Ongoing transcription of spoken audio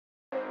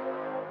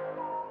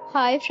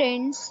Hi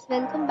friends,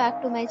 welcome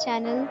back to my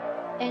channel.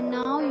 And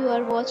now you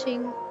are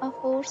watching a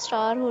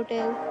 4-star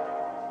hotel.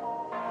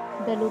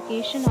 The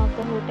location of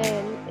the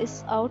hotel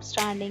is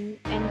outstanding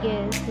and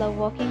guests love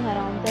walking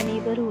around the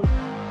neighborhood.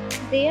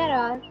 There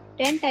are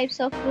 10 types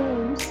of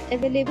rooms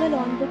available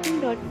on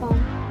booking.com.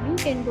 You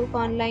can book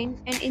online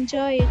and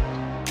enjoy it.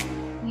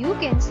 You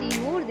can see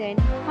more than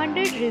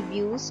 100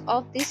 reviews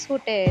of this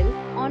hotel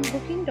on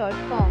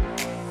booking.com.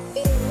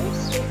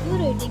 Its review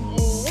rating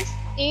is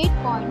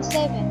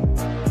 8.7,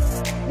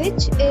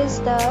 which is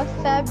the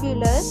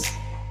fabulous.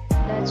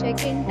 The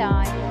check-in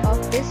time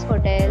of this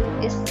hotel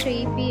is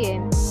 3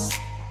 p.m.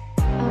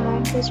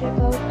 and the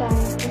check-out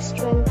time is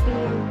 12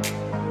 p.m.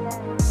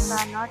 Pets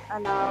are not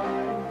allowed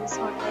in this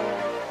hotel.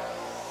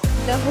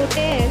 The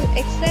hotel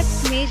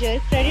accepts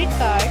major credit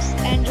cards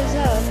and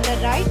reserves the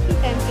right to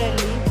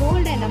temporarily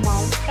hold an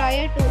amount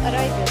prior to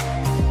arrival.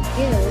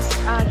 Guests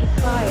are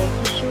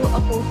required to show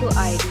a photo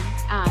ID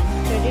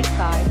and credit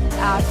card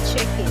at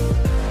check-in.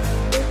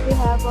 If you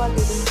have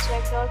already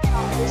checked out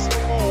from this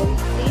hotel,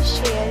 please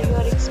share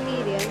your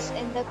experience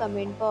in the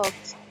comment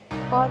box.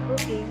 For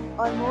booking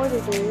or more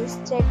details,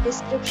 check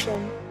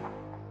description.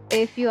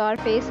 If you are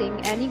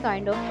facing any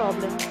kind of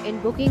problem in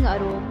booking a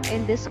room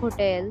in this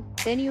hotel,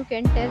 then you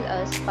can tell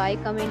us by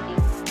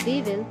commenting.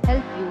 We will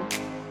help you.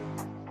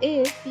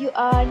 If you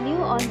are new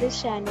on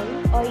this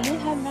channel or you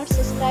have not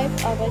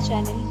subscribed our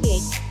channel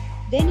yet,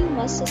 then you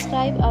must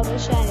subscribe our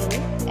channel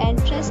and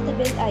press the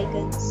bell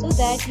icon so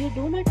that you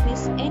do not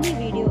miss any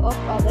video of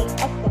our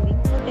upcoming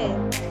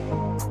hotel.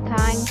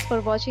 Thanks for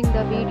watching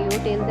the video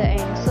till the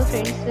end. So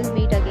friends, will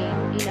meet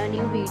again in a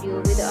new video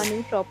with a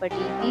new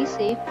property. Be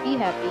safe, be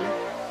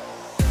happy.